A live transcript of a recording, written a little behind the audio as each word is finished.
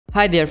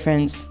Hi there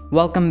friends,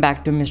 welcome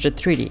back to Mr.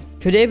 3D.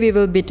 Today we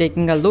will be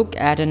taking a look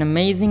at an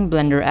amazing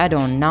Blender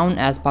add-on known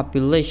as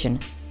Population,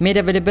 made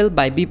available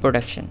by B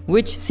Production,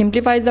 which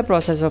simplifies the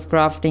process of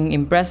crafting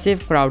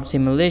impressive crowd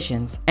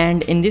simulations.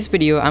 And in this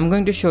video, I'm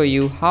going to show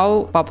you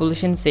how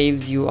Population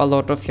saves you a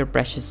lot of your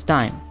precious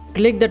time.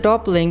 Click the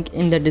top link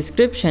in the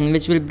description,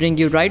 which will bring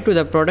you right to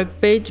the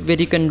product page where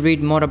you can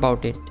read more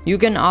about it. You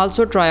can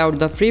also try out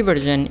the free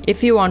version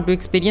if you want to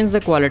experience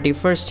the quality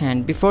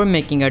firsthand before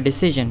making a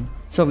decision.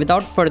 So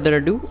without further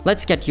ado,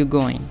 let's get you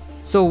going.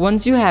 So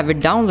once you have it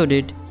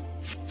downloaded,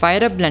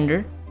 fire up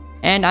Blender,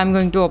 and I'm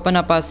going to open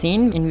up a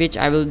scene in which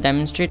I will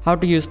demonstrate how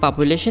to use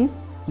Population.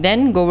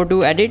 Then go over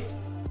to Edit,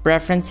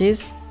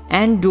 Preferences,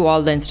 and do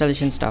all the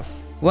installation stuff.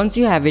 Once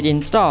you have it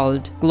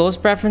installed, close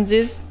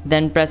Preferences,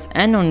 then press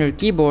N on your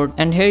keyboard,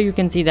 and here you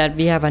can see that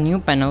we have a new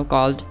panel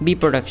called B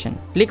Production.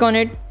 Click on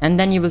it and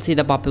then you will see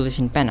the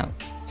Population panel.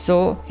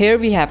 So here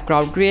we have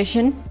Crowd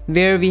Creation,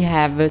 where we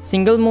have a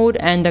Single mode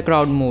and the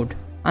Crowd mode.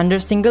 Under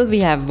Single we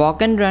have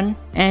Walk and Run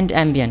and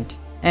Ambient.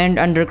 And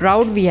under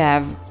Crowd we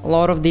have a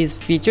lot of these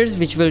features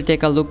which we'll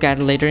take a look at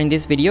later in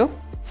this video.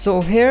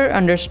 So here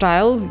under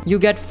Style you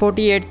get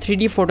 48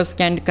 3D photo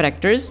scanned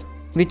characters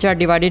which are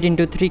divided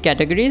into 3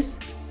 categories: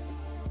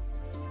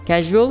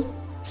 Casual,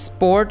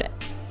 Sport,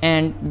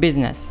 and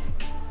Business.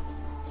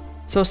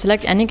 So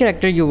select any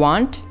character you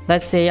want.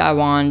 Let's say I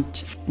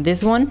want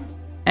this one.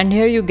 And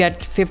here you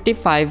get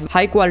 55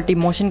 high quality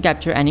motion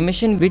capture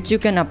animation which you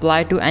can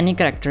apply to any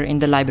character in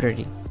the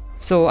library.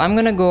 So I'm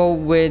gonna go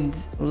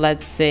with,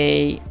 let's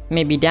say,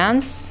 maybe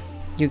dance.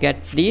 You get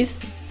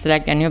these.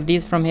 Select any of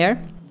these from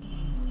here.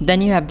 Then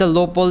you have the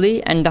low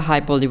poly and the high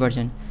poly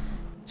version.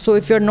 So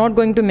if you're not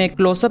going to make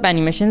close-up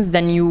animations,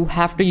 then you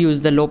have to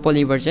use the low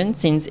poly version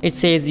since it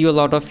saves you a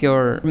lot of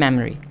your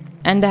memory.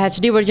 And the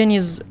HD version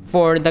is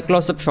for the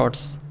close-up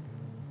shots.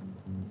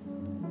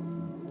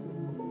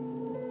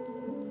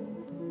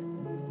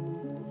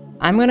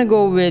 I'm gonna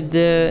go with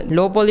the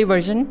low poly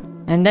version,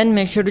 and then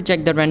make sure to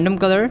check the random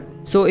color.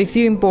 So if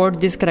you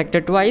import this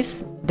character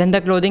twice, then the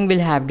clothing will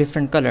have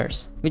different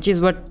colors, which is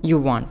what you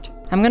want.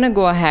 I'm gonna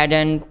go ahead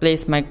and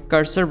place my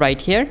cursor right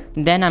here.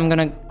 Then I'm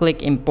gonna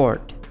click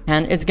import.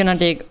 And it's gonna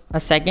take a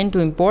second to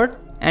import,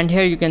 and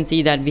here you can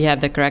see that we have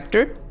the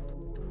character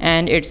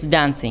and it's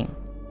dancing.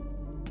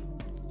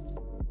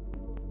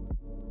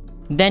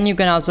 Then you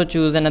can also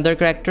choose another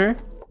character,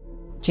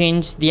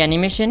 change the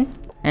animation,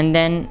 and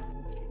then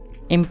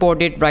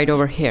import it right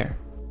over here.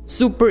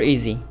 Super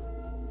easy.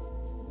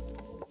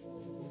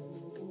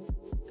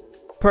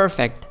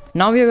 Perfect.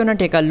 Now we are gonna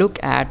take a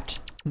look at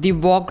the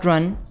walk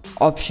run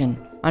option.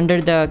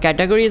 Under the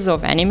categories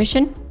of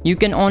animation, you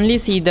can only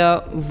see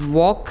the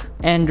walk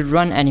and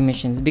run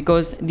animations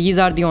because these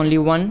are the only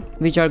one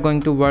which are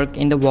going to work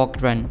in the walk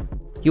run.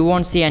 You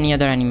won't see any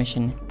other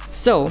animation.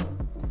 So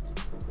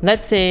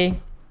let's say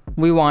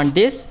we want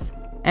this,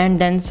 and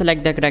then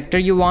select the character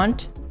you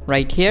want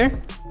right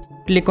here.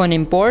 Click on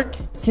import.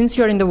 Since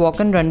you're in the walk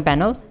and run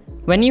panel,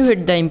 when you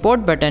hit the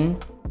import button,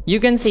 you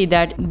can see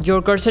that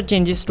your cursor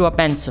changes to a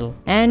pencil,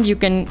 and you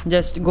can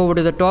just go over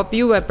to the top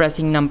view by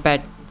pressing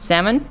numpad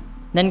 7.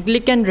 Then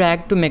click and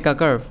drag to make a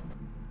curve.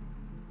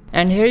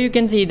 And here you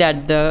can see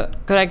that the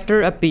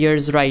character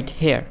appears right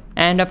here.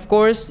 And of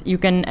course, you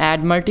can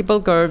add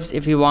multiple curves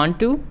if you want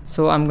to.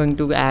 So I'm going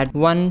to add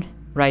one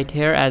right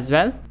here as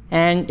well.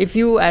 And if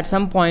you at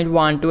some point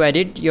want to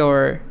edit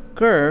your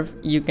curve,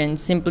 you can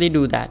simply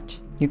do that.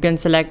 You can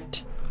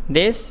select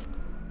this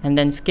and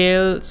then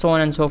scale, so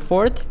on and so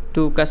forth,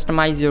 to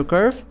customize your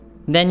curve.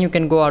 Then you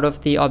can go out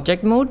of the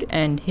object mode,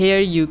 and here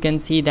you can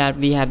see that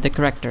we have the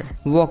character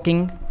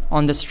walking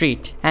on the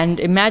street.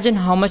 And imagine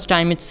how much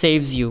time it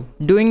saves you.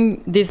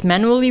 Doing this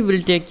manually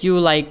will take you,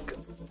 like,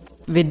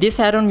 with this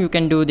add-on you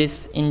can do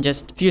this in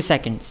just few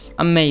seconds.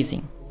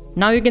 Amazing.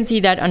 Now you can see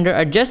that under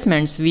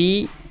adjustments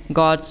we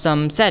got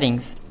some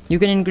settings. You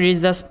can increase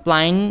the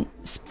spline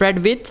spread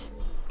width,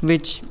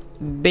 which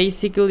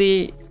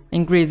basically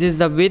increases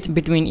the width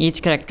between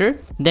each character.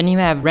 Then you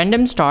have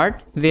random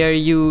start, where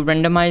you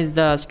randomize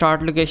the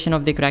start location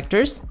of the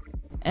characters,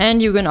 and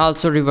you can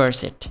also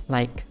reverse it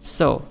like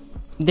so.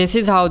 This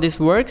is how this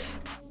works.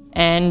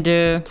 And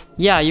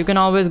yeah, you can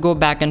always go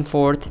back and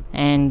forth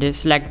and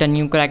select a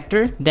new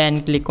character,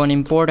 then click on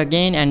import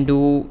again and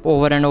do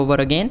over and over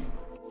again.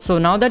 So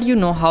now that you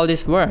know how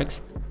this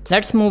works,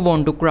 let's move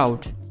on to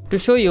crowd. To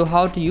show you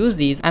how to use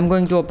these, I'm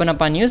going to open up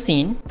a new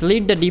scene,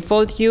 delete the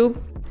default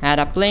cube, add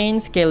a plane,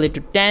 scale it to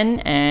 10,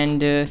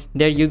 and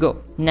there you go.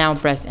 Now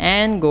press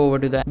N, go over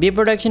to the B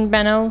Production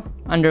panel.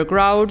 Under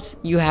crowds,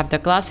 you have the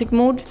classic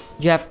mode,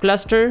 you have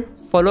cluster,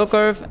 follow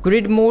curve,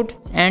 grid mode,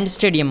 and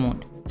stadium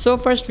mode. So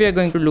first we are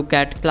going to look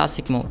at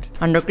classic mode.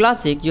 Under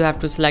classic, you have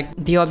to select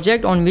the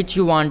object on which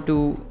you want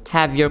to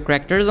have your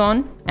characters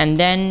on, and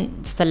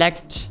then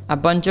select a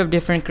bunch of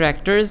different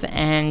characters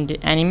and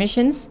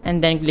animations,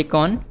 and then click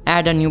on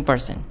add a new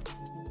person.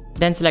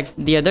 Then select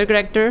the other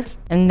character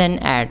and then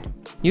add.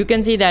 You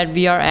can see that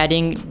we are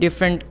adding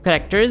different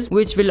characters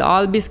which will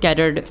all be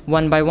scattered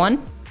one by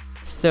one.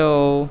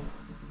 So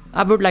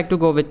I would like to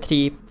go with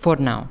 3 for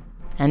now.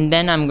 and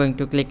then I'm going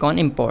to click on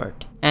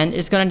import, and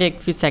it's gonna take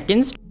a few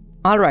seconds.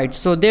 Alright,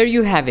 so there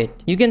you have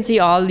it. You can see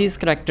all these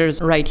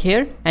characters right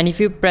here, and if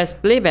you press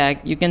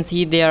playback, you can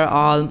see they are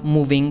all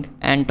moving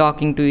and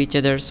talking to each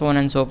other, so on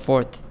and so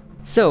forth.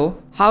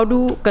 So how to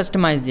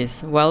customize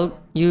this? Well,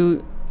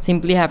 you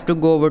simply have to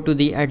go over to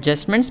the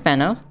adjustments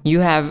panel.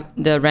 You have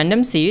the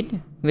random seed,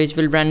 which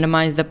will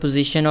randomize the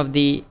position of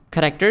the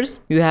characters.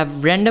 You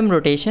have random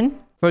rotation.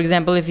 For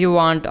example, if you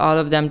want all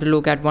of them to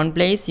look at one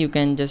place, you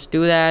can just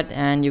do that,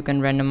 and you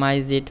can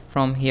randomize it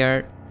from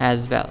here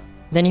as well.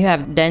 Then you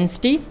have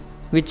density,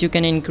 which you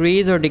can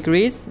increase or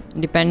decrease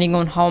depending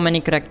on how many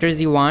characters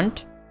you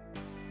want.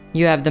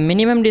 You have the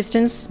minimum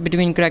distance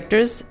between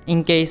characters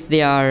in case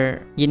they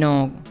are,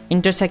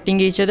 intersecting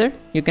each other.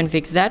 You can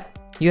fix that.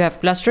 You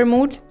have cluster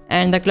mode,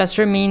 and the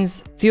cluster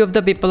means few of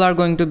the people are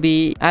going to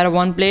be at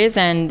one place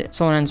and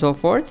so on and so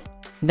forth.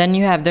 Then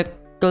you have the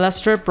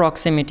cluster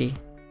proximity.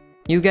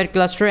 You get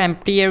cluster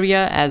empty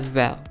area as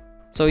well.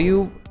 So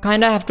you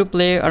kind of have to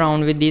play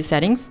around with these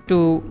settings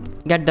to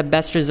get the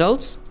best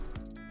results.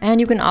 And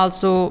you can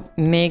also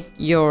make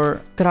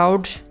your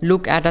crowd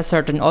look at a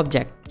certain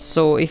object.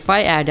 So if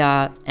I add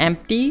a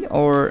empty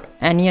or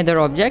any other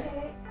object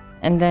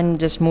and then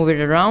just move it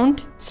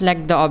around,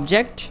 select the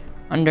object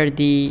under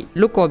the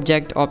look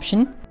object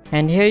option,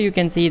 and here you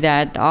can see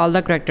that all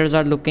the characters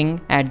are looking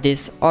at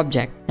this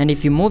object. And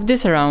if you move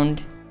this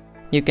around,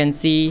 you can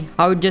see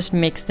how it just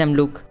makes them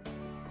look.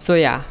 So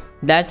yeah,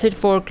 that's it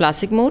for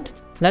classic mode.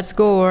 Let's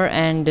go over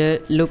and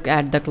look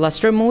at the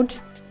cluster mode.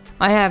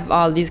 I have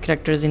all these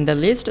characters in the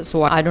list,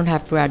 so I don't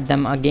have to add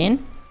them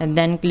again, and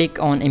then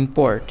click on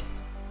import.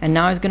 And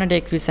now it's gonna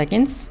take a few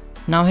seconds.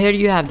 Now here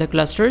you have the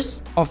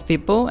clusters of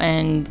people,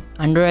 and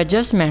under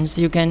adjustments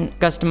you can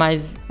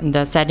customize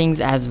the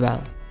settings as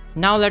well.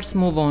 Now let's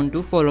move on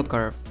to follow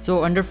curve.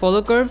 So under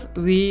follow curve,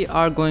 we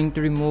are going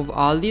to remove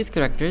all these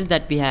characters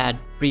that we had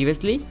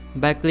previously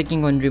by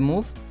clicking on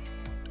remove.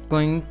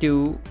 Going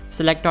to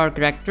select our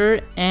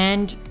character,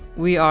 and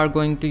we are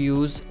going to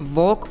use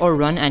walk or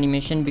run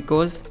animation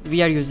because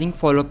we are using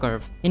follow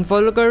curve. In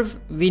follow curve,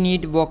 we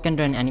need walk and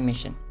run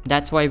animation.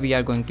 That's why we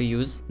are going to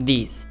use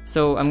these.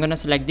 So I'm gonna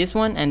select this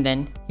one and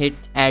then hit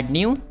add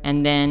new,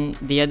 and then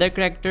the other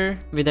character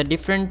with a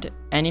different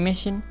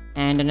animation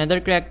and another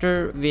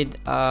character with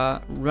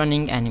a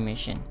running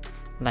animation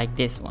like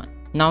this one.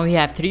 Now we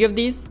have 3 of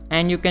these,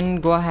 and you can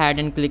go ahead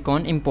and click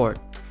on import.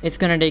 It's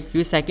gonna take a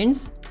few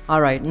seconds.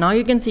 Alright, now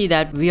you can see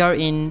that we are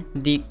in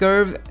the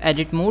curve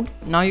edit mode.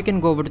 Now you can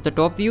go over to the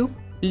top view,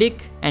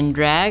 click and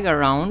drag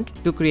around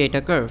to create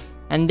a curve.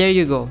 And there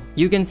you go.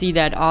 You can see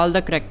that all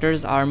the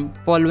characters are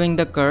following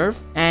the curve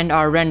and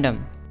are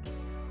random.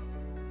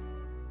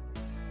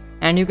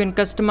 And you can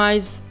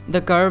customize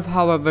the curve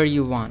however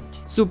you want.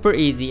 Super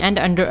easy. And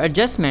under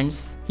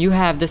adjustments, you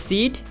have the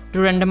seed to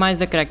randomize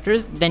the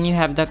characters. Then you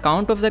have the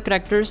count of the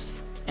characters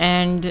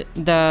and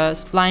the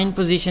spline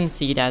position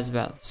seed as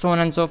well, so on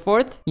and so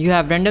forth. You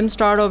have random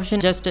start option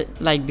just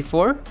like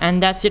before,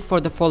 and that's it for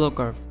the follow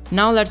curve.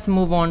 Now let's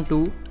move on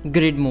to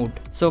grid mode.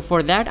 So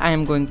for that, I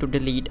am going to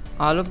delete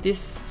all of this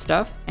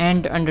stuff,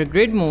 and under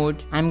grid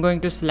mode I'm going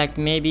to select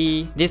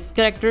maybe this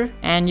character,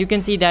 and you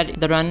can see that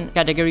the run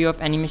category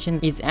of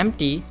animations is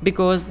empty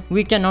because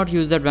we cannot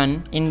use the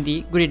run in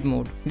the grid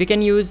mode. We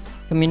can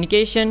use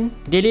communication,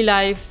 daily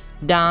life,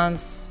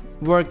 dance,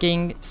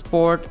 working,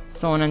 sport,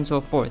 so on and so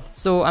forth.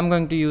 So I'm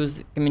going to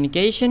use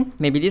communication,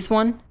 maybe this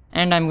one,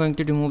 and I'm going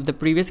to remove the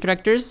previous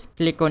characters.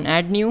 Click on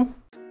add new.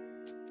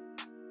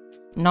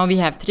 Now we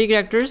have 3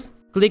 characters.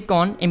 Click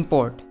on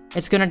import.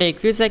 It's gonna take a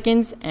few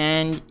seconds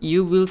and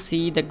you will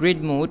see the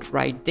grid mode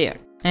right there.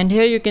 And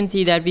here you can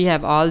see that we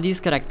have all these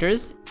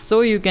characters.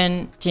 So you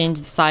can change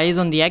the size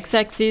on the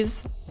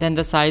x-axis, then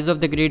the size of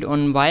the grid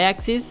on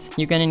y-axis.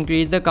 You can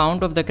increase the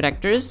count of the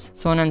characters,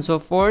 so on and so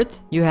forth.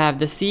 You have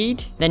the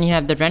seed, then you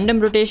have the random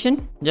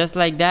rotation, just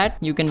like that.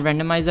 You can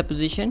randomize the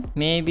position,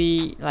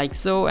 maybe like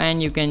so,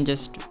 and you can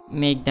just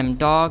make them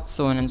talk,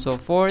 so on and so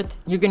forth.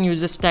 You can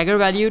use the stagger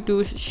value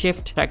to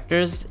shift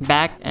characters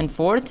back and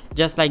forth,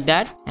 just like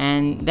that.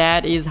 And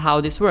that is how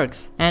this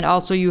works. And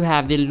also you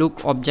have the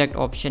look object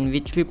option,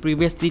 which we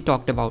previously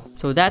talked about.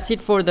 So that's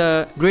it for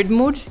the grid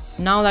mode.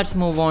 Now let's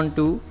move on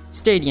to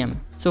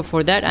stadium. So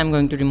for that, I'm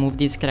going to remove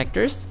these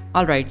characters.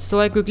 Alright, so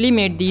I quickly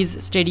made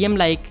these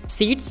stadium-like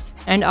seats,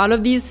 and all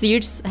of these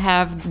seats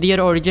have their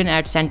origin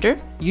at center.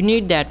 You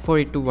need that for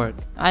it to work.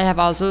 I have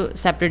also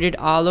separated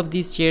all of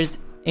these chairs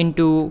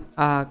into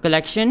a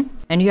collection,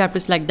 and you have to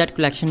select that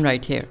collection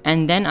right here.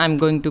 And then I'm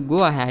going to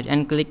go ahead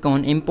and click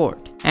on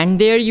import. And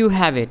there you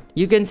have it.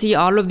 You can see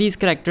all of these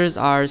characters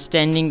are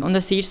standing on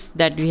the seats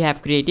that we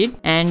have created,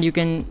 and you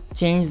can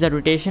change the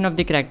rotation of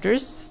the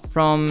characters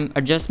from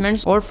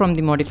adjustments or from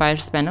the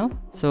modifiers panel.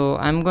 So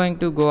I'm going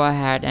to go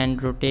ahead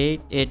and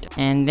rotate it,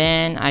 and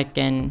then I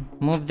can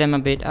move them a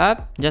bit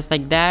up, just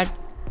like that.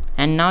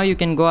 And now you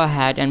can go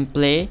ahead and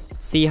play,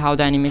 see how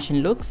the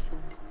animation looks.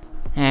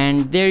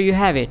 And there you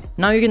have it.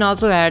 Now you can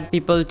also add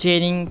people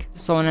chaining,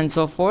 so on and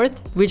so forth,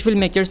 which will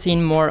make your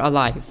scene more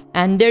alive.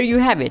 And there you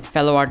have it,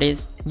 fellow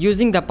artists.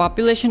 Using the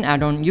population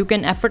add-on, you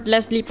can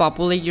effortlessly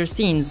populate your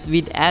scenes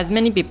with as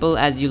many people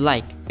as you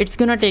like. It's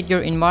gonna take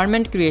your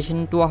environment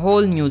creation to a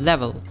whole new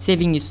level,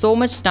 saving you so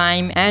much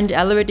time and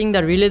elevating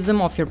the realism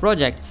of your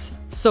projects.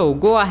 So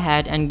go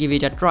ahead and give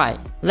it a try.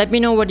 Let me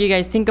know what you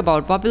guys think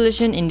about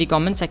population in the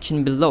comment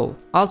section below.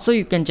 Also,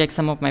 you can check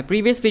some of my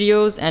previous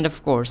videos, and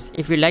of course,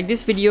 if you like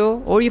this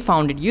video or you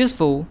found it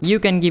useful, you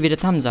can give it a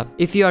thumbs up.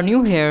 If you are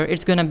new here,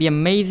 it's gonna be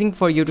amazing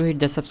for you to hit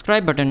the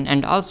subscribe button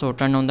and also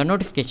turn on the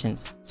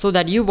notifications so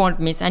that you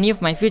won't miss any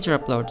of my future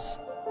uploads.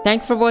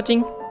 Thanks for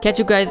watching. Catch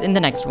you guys in the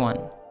next one.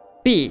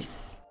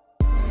 Peace.